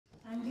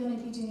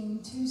be doing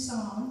 2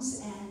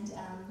 songs, and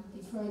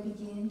before I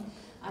begin,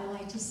 I'd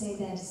like to say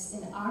that it's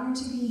an honor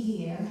to be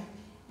here,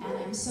 and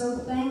I'm so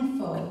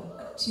thankful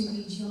to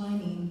be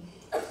joining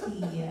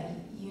the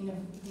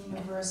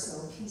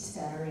Universal Peace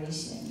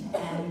Federation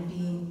and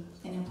being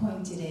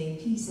appointed a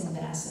peace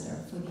ambassador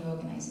for the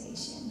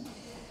organization.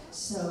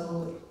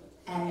 So,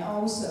 and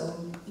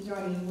also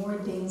learning more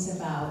things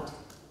about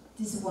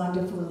this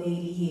wonderful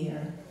lady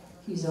here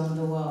who's on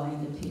the wall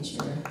in the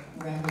picture,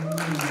 Reverend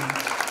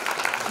Nina.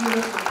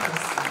 Beautiful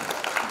person.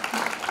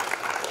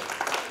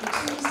 The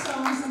 2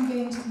 songs I'm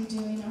going to be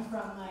doing are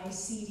from my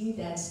CD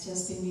that's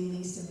just been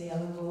released,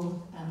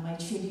 available, my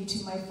tribute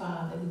to my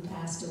father who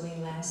passed away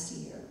last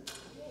year.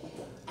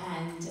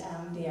 And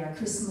they are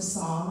Christmas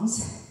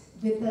songs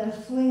with a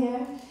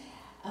flair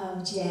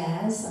of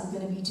jazz. I'm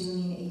going to be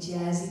doing a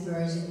jazzy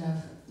version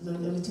of The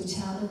Little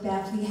Town of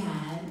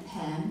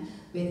Bethlehem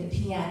with the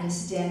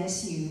pianist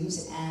Dennis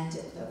Hughes, and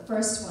the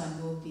first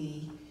one will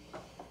be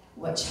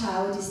What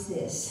Child Is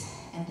This?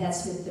 And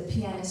that's with the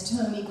pianist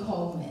Tony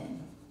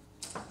Coleman.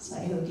 So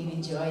I hope you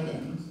enjoy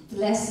them.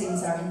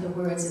 Blessings are in the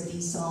words of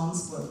these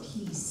songs for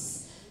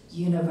peace,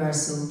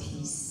 universal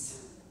peace.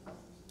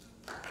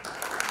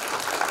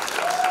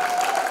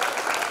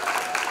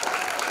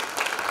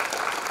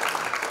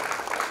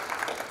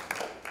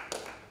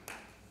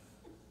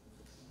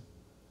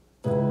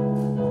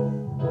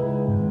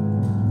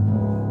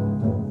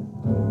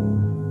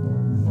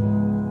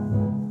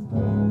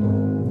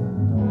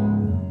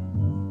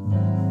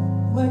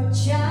 What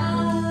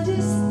child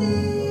is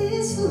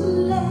this who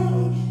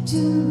lay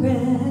to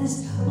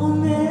rest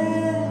on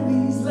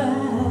Mary's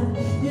lap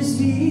is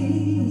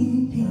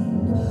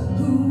sleeping,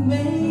 whom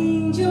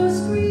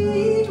angels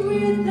greet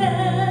with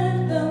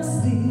anthem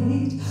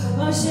sweet,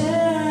 while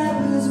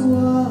shepherds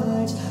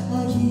watch a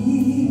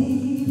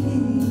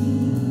healing.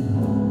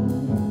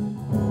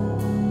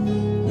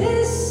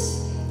 This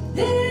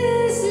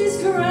is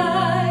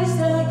Christ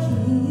the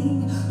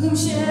King, whom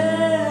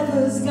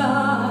shepherds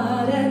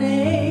guard and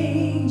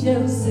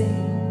angels sing.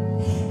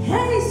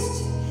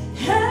 Haste,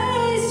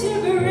 haste to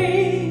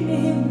bring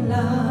him,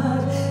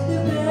 Lord, the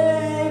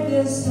babe,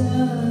 the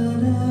Son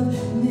of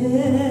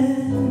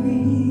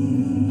Mary.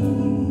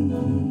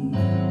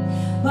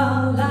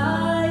 While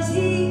lies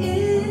he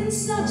in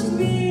such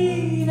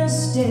mean a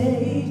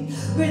state,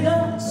 with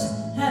us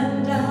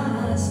and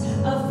us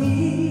a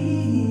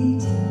feeding,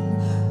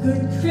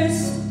 good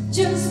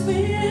Christians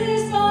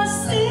with our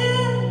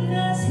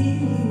sinners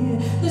here,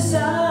 the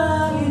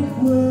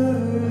silent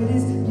word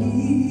is bleeding.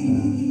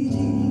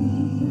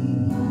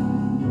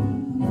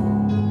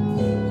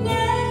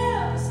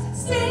 Nails,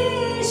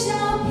 spears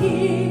shall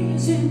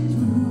pierce him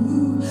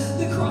through,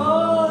 the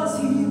cross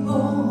he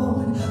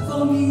bore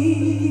for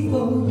me,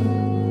 for you.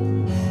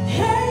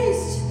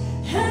 Haste,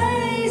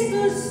 haste,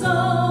 the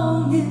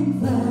song in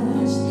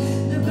flash,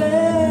 the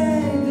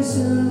babe, the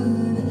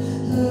Son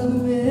of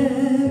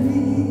Mary.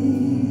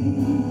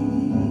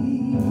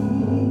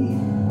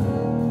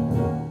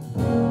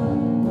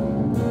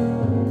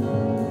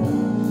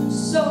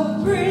 So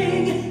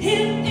bring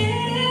him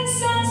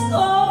incense,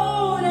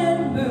 gold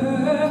and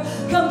myrrh,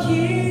 come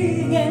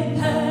King and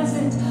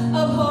peasant,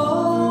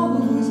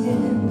 uphold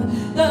him.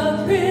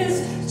 The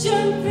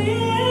Christian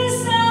peace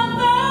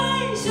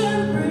salvation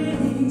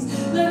brings,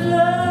 the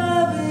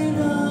loving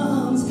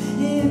arms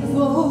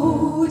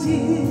enfold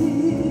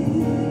him.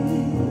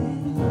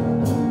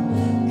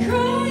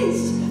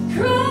 Christ,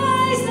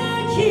 Christ the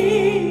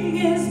King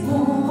is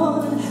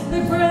born,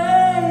 the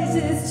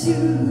praises to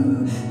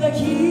the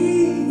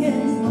King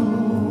is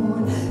born.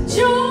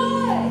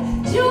 Joy,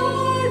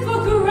 joy, for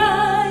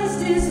Christ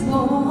is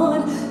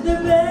born, the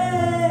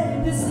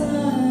babe, the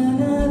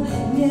Son of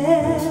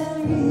Mary.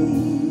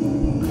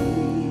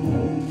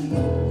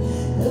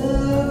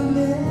 Of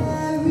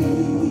Mary.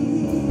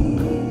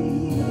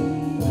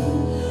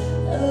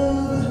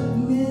 Of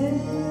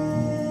Mary.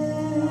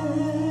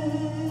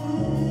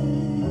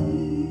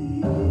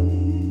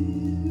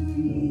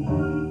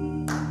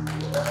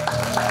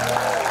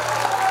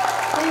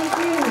 Thank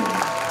you.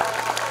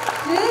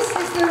 This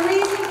is the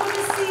reason for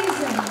the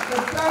season, the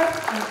birth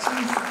of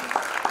Jesus.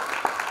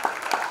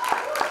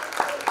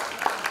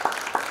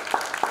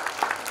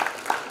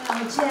 Now,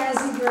 a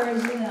jazzy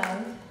version of,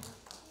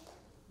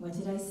 what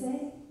did I say?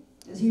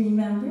 Does he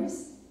remembers?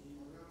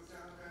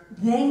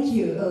 Thank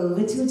you, O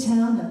Little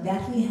Town of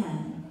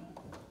Bethlehem.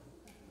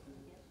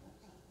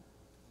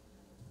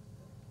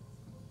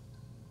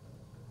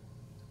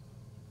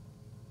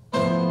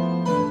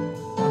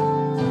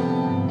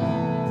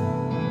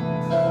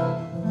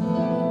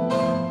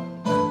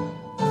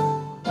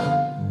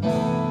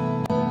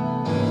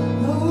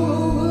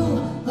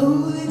 Oh, oh,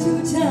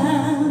 little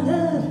town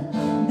of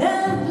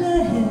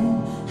Bethlehem,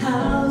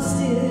 how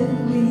still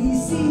we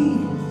see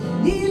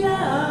the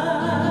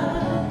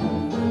light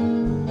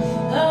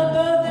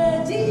above the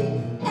deep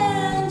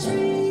and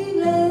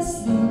dreamless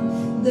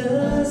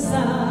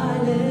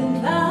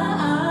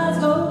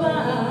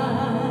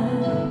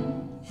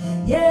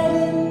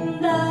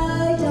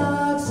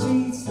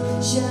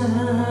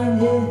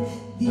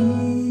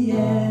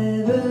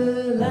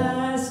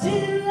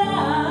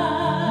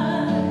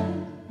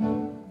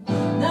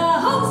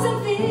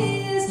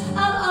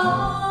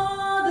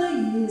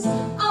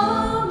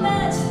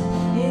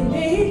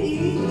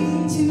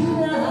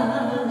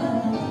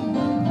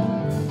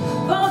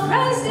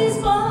is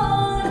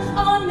born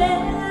on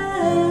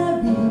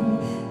Mary,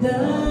 the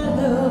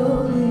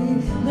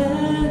Holy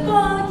Land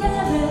for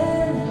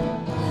heaven.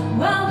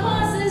 While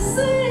voices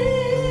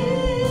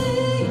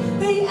sing,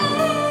 the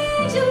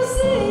angels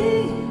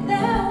sing,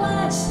 they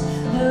watch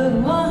the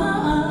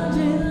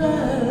wandering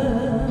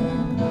love.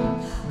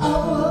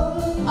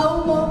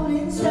 Oh,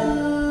 morning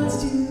stars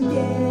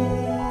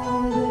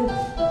together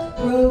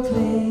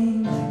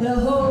proclaim the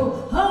whole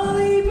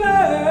holy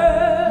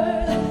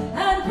birth,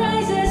 and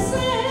praises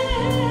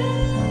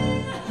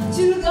sing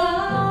to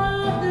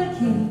God the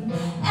King,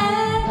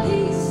 and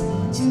peace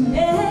to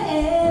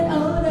men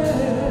on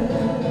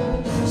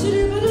earth.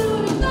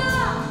 Shoo-doo-ba-doo-doo-ba.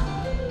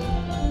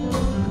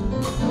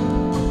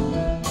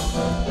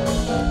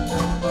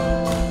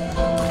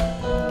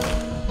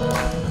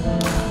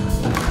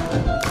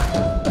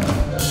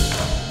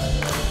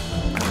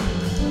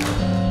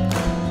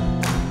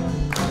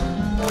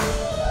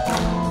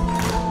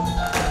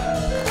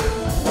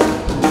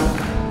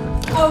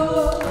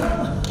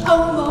 Oh,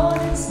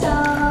 morning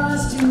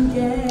stars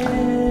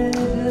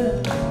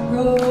together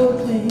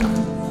proclaim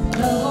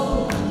the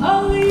whole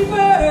holy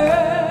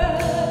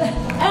birth,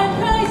 and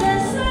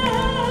praises sing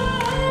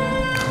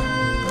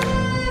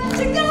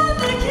to God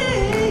the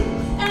King,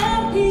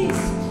 and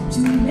peace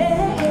to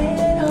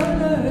men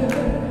on earth.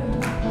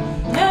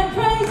 And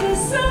praises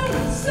sing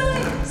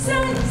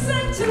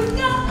to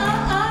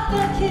God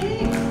the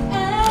King,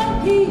 and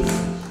peace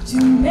to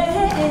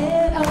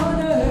men on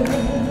earth.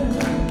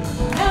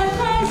 And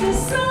praises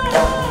sing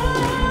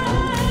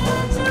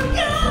to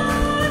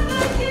God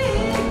the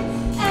King,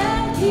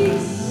 and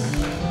peace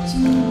to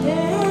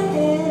men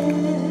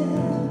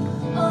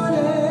on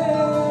earth.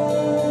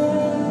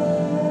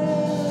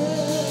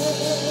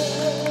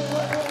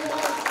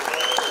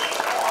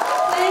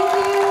 Thank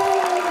you.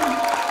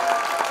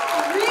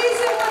 The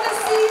reason for the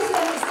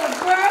season is the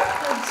birth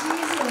of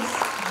Jesus.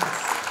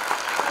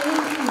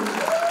 Thank you.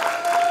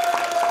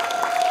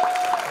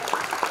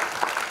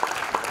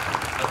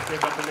 Let's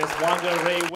give up to Miss Wanda Ray Willis.